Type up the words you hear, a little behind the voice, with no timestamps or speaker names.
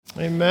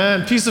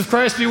Amen. Peace of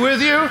Christ be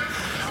with you.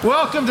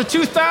 Welcome to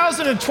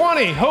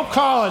 2020, Hope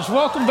College.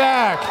 Welcome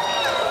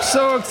back.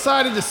 So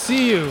excited to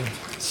see you.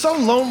 So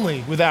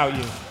lonely without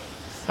you.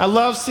 I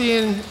love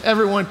seeing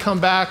everyone come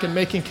back and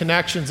making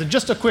connections. And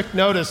just a quick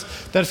notice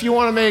that if you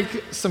want to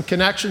make some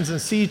connections and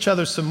see each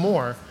other some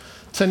more,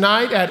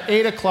 tonight at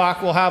 8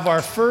 o'clock, we'll have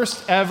our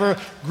first ever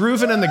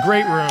Groovin' in the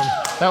Great Room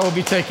that will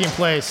be taking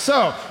place.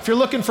 So if you're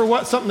looking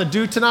for something to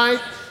do tonight,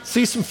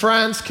 see some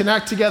friends,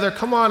 connect together,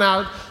 come on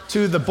out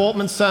to the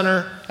Bultman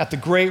Center at the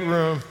Great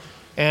Room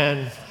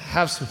and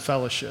have some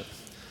fellowship.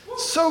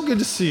 So good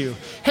to see you.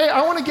 Hey,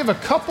 I want to give a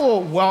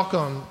couple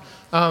welcome.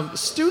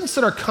 Students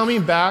that are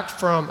coming back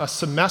from a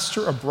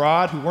semester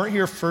abroad who weren't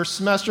here first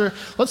semester,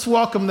 let's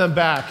welcome them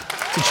back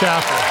to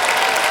chapel.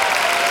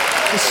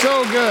 It's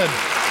so good.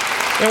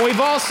 And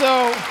we've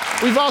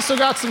also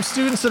got some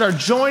students that are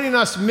joining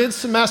us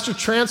mid-semester,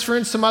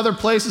 transferring some other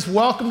places.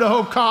 Welcome to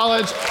Hope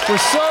College. We're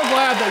so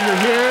glad that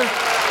you're here.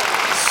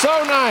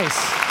 So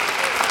nice.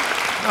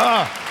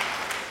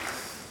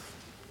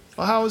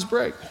 Well, how was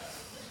break?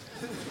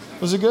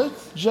 Was it good?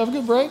 Did you have a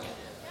good break?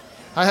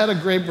 I had a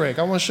great break.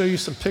 I want to show you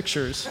some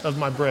pictures of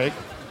my break.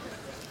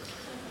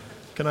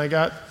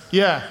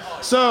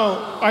 Yeah.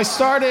 So I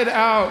started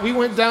out, we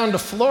went down to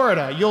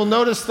Florida. You'll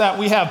notice that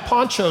we have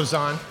ponchos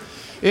on.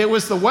 It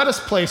was the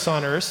wettest place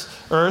on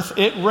earth.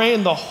 It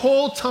rained the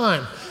whole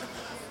time.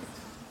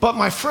 But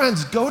my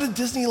friends, go to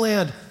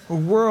Disneyland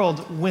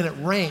World when it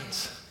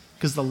rains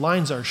because the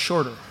lines are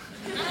shorter.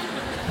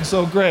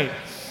 So great.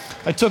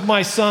 I took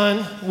my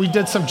son. We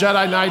did some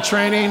Jedi Knight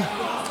training.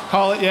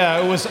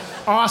 It was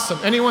awesome.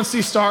 Anyone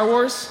see Star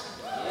Wars?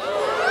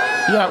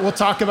 Yeah, we'll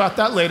talk about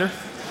that later.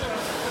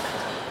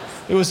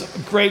 It was a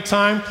great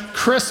time.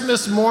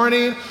 Christmas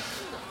morning,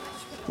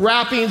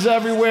 wrappings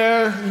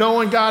everywhere. No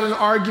one got in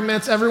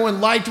arguments.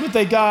 Everyone liked what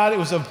they got. It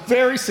was a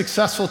very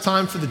successful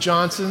time for the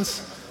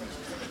Johnsons.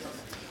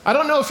 I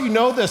don't know if you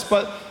know this,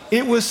 but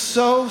it was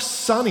so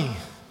sunny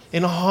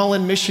in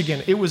Holland,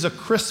 Michigan. It was a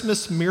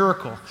Christmas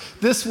miracle.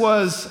 This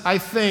was, I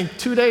think,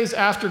 2 days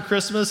after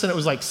Christmas, and it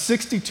was like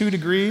 62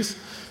 degrees.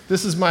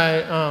 This is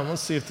my,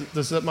 let's see if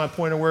this is my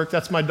point of work.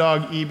 That's my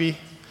dog, Evie.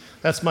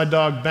 That's my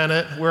dog,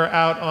 Bennett. We're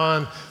out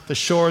on the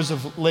shores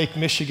of Lake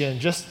Michigan,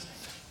 just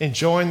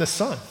enjoying the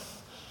sun.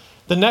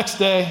 The next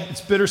day,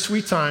 it's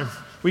bittersweet time.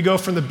 We go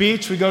from the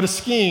beach, we go to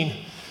skiing.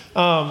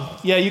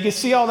 You can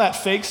see all that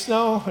fake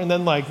snow, and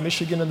then like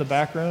Michigan in the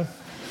background.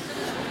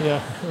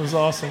 Yeah, it was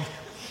awesome.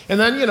 And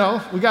then,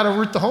 we got to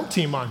root the home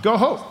team on. Go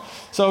Hope.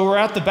 So we're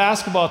at the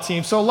basketball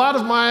team. So a lot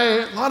of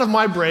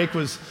my break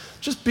was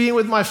just being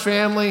with my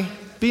family,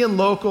 being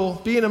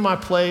local, being in my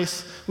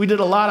place. We did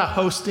a lot of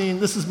hosting.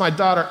 This is my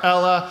daughter,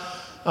 Ella,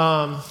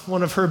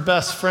 one of her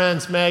best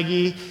friends,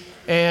 Maggie.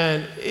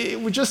 And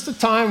it was just a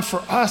time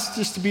for us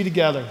just to be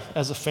together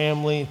as a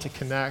family and to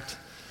connect.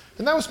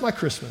 And that was my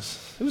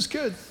Christmas. It was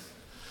good.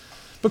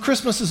 But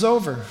Christmas is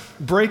over.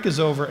 Break is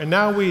over. And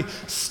now we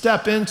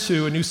step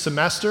into a new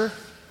semester,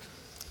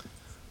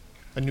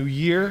 a new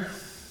year.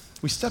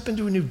 We step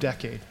into a new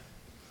decade.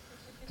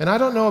 And I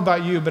don't know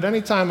about you, but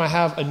anytime I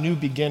have a new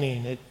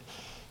beginning, it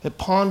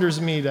invites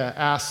me to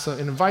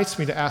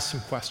ask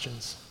some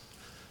questions.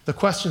 The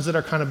questions that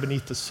are kind of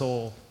beneath the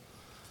soul.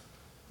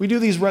 We do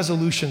these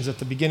resolutions at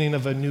the beginning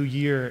of a new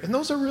year, and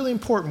those are really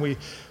important.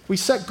 We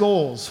set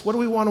goals. What do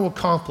we want to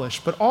accomplish?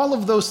 But all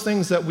of those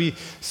things that we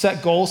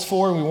set goals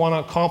for and we want to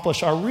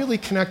accomplish are really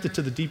connected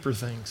to the deeper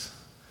things,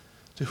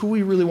 to who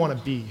we really want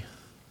to be.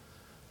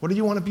 What do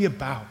you want to be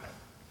about?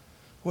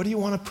 What do you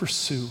want to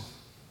pursue?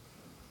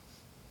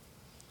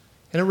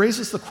 And it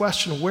raises the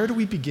question, where do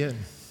we begin?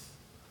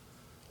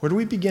 Where do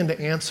we begin to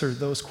answer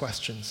those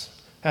questions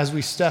as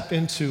we step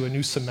into a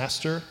new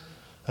semester,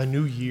 a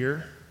new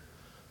year,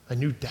 a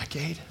new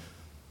decade?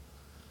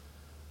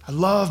 I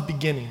love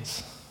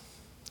beginnings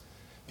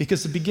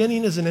because the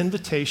beginning is an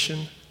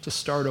invitation to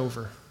start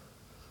over.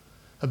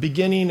 A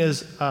beginning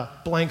is a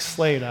blank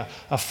slate,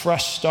 a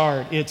fresh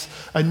start. It's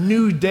a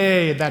new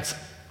day that's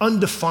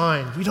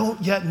undefined. We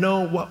don't yet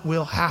know what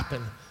will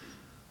happen.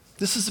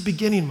 This is the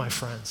beginning, my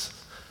friends.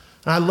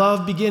 And I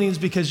love beginnings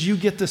because you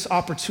get this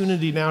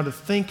opportunity now to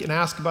think and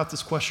ask about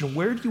this question,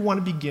 where do you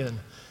want to begin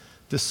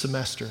this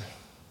semester?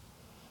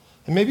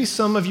 And maybe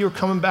some of you are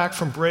coming back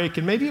from break,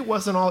 and maybe it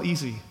wasn't all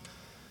easy.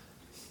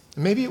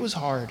 Maybe it was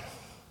hard.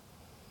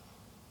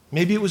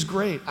 Maybe it was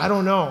great. I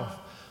don't know.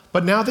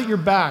 But now that you're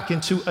back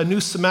into a new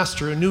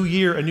semester, a new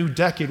year, a new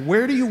decade,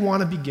 where do you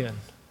want to begin?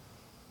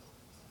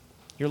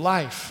 Your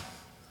life.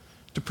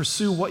 To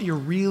pursue what you're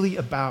really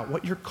about,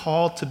 what you're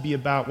called to be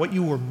about, what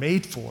you were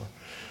made for.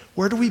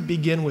 Where do we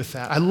begin with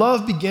that? I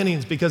love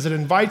beginnings because it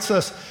invites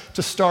us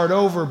to start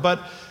over, but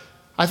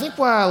I think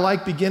why I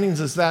like beginnings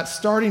is that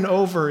starting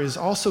over is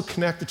also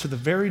connected to the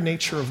very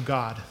nature of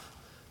God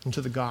and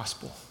to the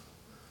gospel.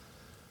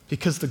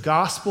 Because the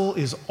gospel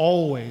is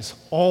always,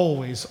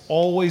 always,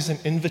 always an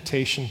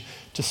invitation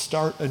to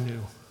start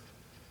anew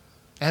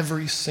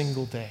every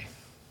single day.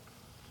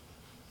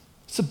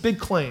 It's a big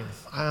claim,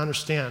 I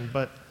understand,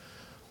 but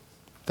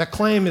that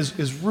claim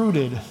is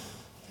rooted,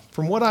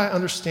 from what I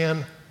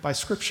understand, by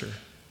Scripture.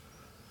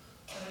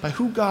 by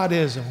who God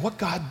is and what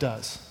God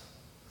does.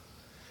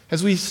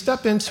 As we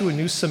step into a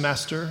new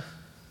semester,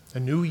 a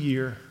new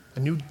year, a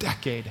new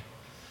decade,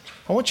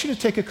 I want you to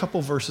take a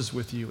couple verses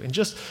with you and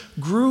just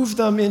groove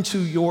them into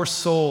your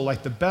soul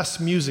like the best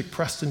music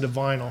pressed into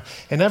vinyl.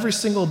 And every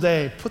single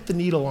day, put the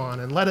needle on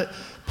and let it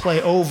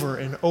play over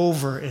and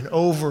over and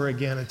over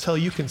again until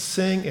you can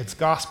sing its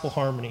gospel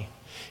harmony.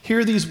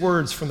 Hear these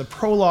words from the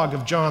prologue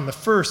of John, the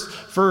first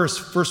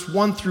verse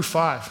 1 through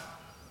 5.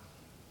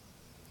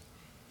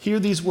 Hear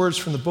these words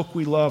from the book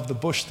we love, The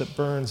Bush That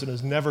Burns and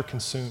Is Never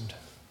Consumed.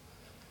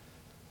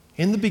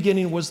 In the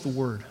beginning was the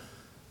Word,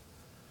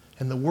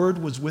 and the Word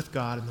was with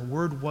God, and the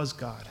Word was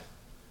God.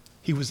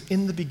 He was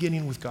in the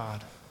beginning with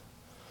God.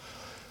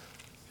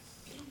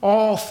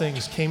 All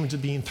things came into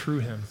being through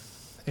him,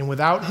 and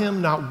without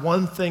him, not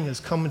one thing has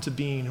come into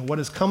being. And what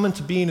has come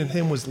into being in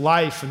him was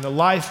life, and the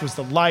life was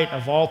the light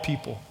of all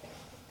people.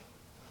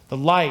 The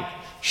light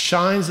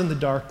shines in the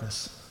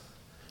darkness,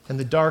 and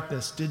the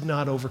darkness did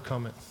not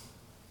overcome it.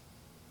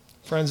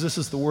 Friends, this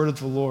is the word of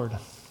the Lord.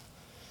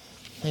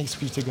 Thanks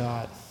be to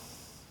God.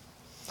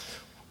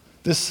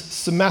 This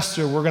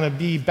semester, we're going to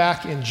be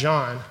back in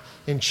John.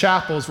 In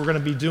chapels, we're going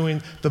to be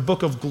doing the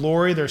book of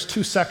glory. There's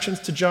 2 sections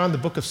to John, the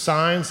book of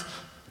signs,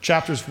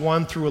 chapters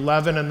 1 through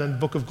 11, and then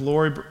book of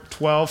glory,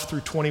 12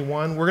 through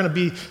 21. We're going to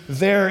be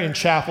there in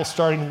chapel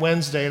starting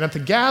Wednesday. And at the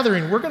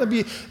gathering, we're going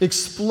to be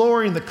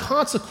exploring the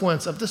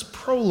consequence of this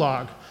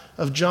prologue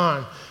of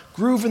John,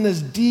 grooving this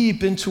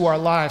deep into our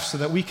lives so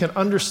that we can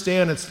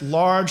understand its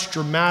large,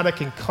 dramatic,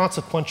 and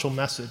consequential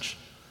message.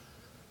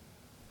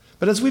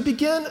 But as we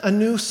begin a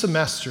new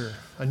semester,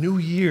 a new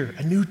year,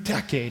 a new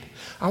decade,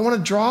 I want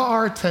to draw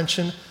our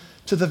attention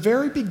to the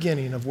very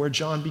beginning of where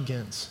John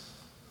begins.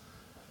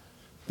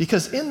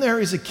 Because in there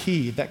is a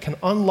key that can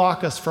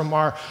unlock us from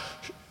our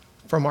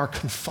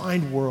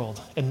confined world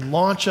and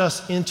launch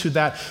us into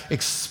that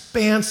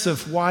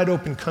expansive, wide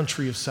open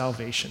country of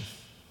salvation.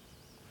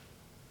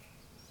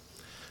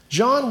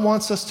 John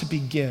wants us to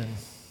begin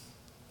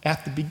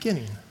at the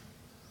beginning,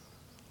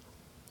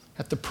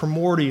 at the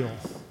primordial,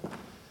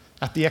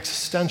 at the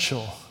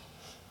existential.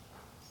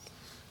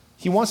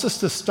 He wants us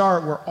to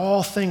start where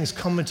all things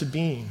come into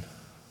being.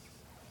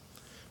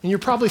 And you're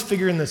probably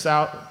figuring this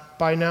out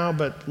by now,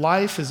 but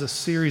life is a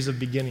series of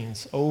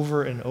beginnings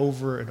over and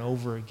over and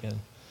over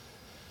again.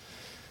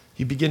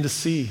 You begin to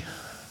see,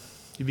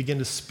 you begin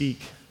to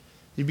speak,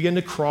 you begin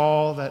to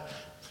crawl, that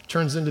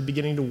turns into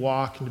beginning to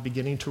walk, into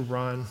beginning to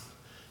run.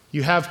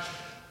 You have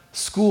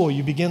school,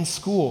 you begin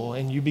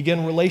and you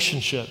begin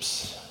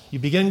relationships. You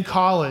begin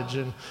college,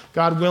 and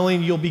God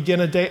willing, you'll begin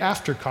a day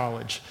after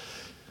college.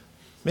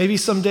 Maybe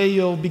someday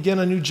you'll begin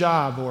a new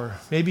job, or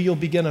maybe you'll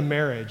begin a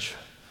marriage.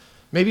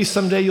 Maybe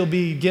someday you'll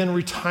begin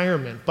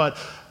retirement. But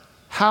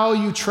how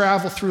you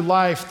travel through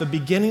life, the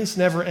beginnings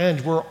never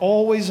end. We're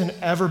always and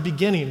ever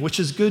beginning, which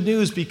is good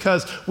news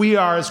because we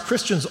are, as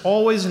Christians,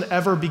 always and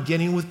ever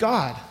beginning with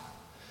God.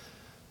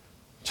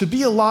 To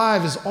be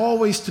alive is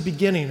always to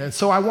beginning. And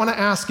so I want to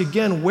ask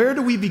again, where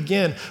do we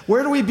begin?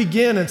 Where do we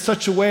begin in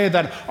such a way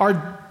that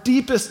our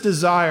deepest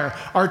desire,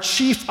 our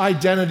chief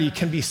identity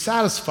can be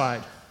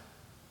satisfied?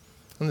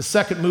 In the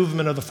second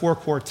movement of the 4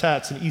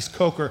 quartets in East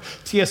Coker,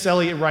 T.S.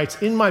 Eliot writes,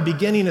 "In my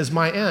beginning is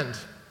my end."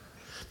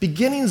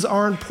 Beginnings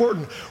are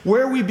important.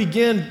 Where we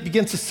begin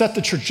begins to set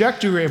the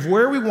trajectory of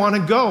where we want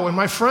to go. And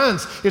my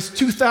friends, it's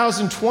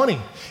 2020.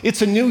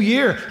 It's a new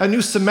year, a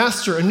new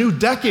semester, a new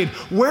decade.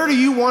 Where do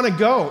you want to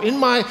go? In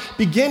my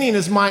beginning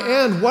is my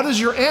end. What is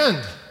your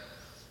end?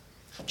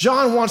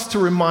 John wants to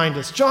remind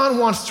us. John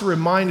wants to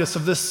remind us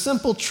of this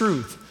simple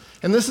truth.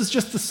 And this is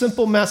just the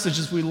simple message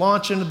as we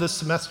launch into this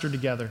semester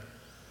together.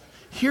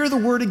 Hear the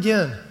word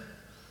again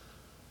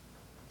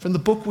from the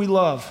book we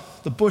love,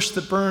 The Bush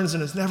That Burns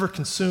and Is Never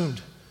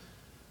Consumed.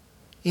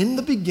 In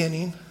the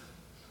beginning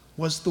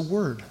was the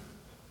Word,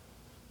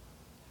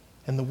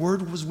 and the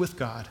Word was with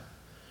God,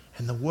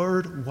 and the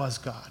Word was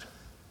God.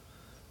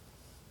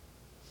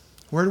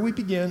 Where do we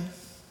begin?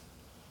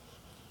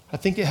 I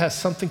think it has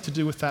something to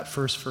do with that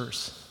first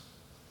verse.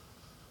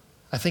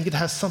 I think it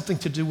has something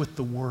to do with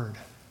the Word.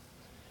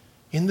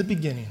 In the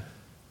beginning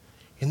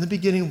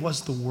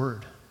was the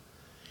Word.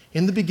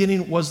 In the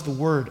beginning was the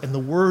Word, and the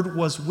Word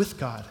was with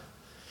God.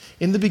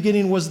 In the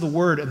beginning was the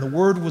Word, and the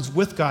Word was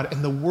with God,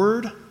 and the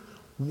Word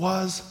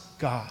was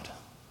God.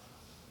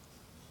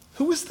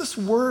 Who is this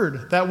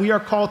Word that we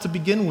are called to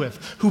begin with?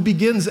 Who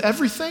begins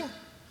everything?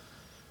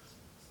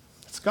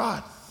 It's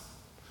God.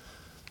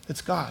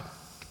 It's God.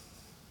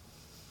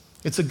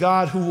 It's a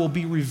God who will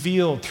be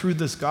revealed through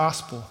this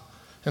gospel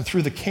and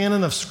through the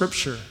canon of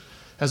Scripture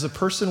as a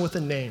person with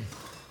a name,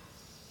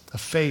 a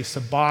face,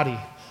 a body,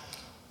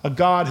 a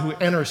God who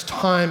enters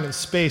time and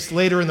space.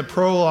 Later in the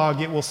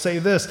prologue, it will say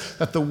this,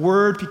 that the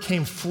Word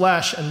became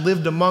flesh and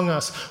lived among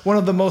us. One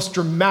of the most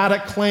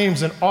dramatic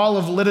claims in all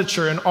of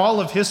literature and all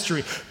of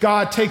history.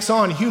 God takes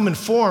on human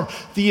form.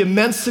 The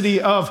immensity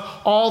of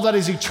all that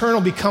is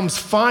eternal becomes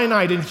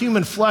finite in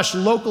human flesh,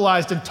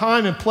 localized in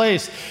time and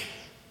place.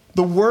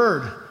 The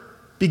Word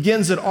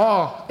begins it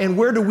all. And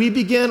where do we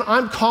begin?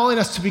 I'm calling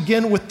us to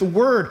begin with the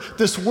Word,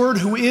 this Word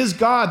who is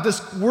God,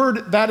 this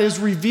Word that is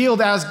revealed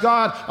as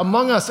God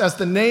among us as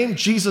the name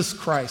Jesus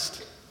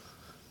Christ.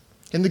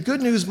 And the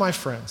good news, my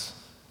friends,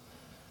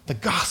 the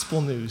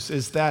gospel news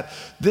is that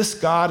this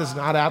God is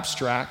not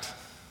abstract.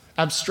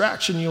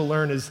 Abstraction, you'll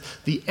learn, is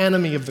the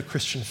enemy of the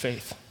Christian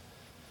faith.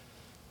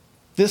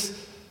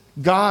 This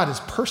God is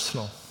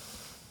personal,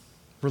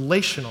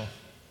 relational.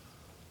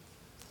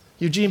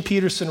 Eugene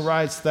Peterson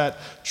writes that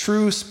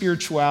true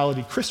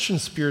spirituality, Christian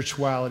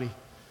spirituality,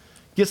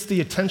 gets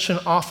the attention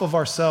off of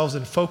ourselves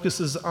and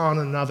focuses on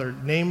another,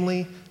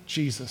 namely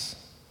Jesus.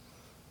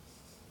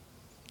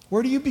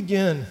 Where do you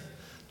begin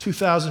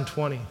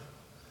 2020?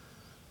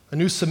 A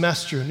new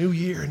semester, a new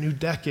year, a new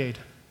decade.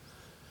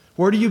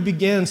 Where do you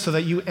begin so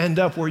that you end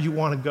up where you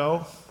want to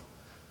go?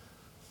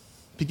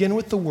 Begin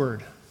with the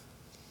Word,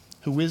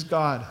 who is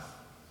God,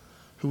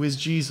 who is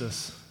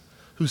Jesus,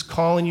 who's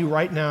calling you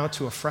right now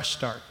to a fresh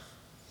start,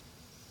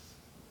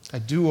 a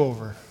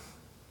do-over,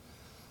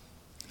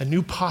 a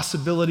new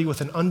possibility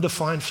with an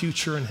undefined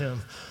future in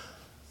Him.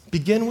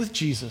 Begin with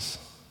Jesus,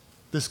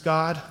 this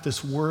God,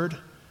 this Word,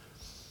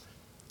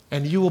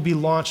 and you will be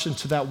launched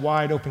into that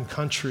wide open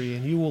country,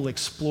 and you will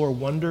explore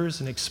wonders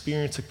and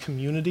experience a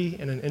community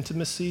and an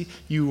intimacy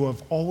you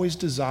have always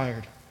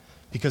desired,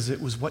 because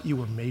it was what you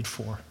were made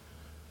for.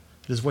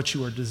 It is what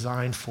you are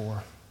designed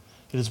for.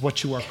 It is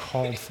what you are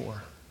called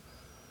for.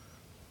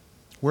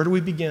 Where do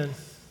we begin?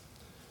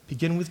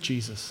 Begin with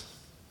Jesus.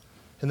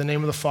 In the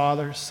name of the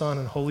Father, Son,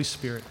 and Holy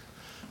Spirit,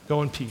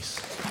 go in peace.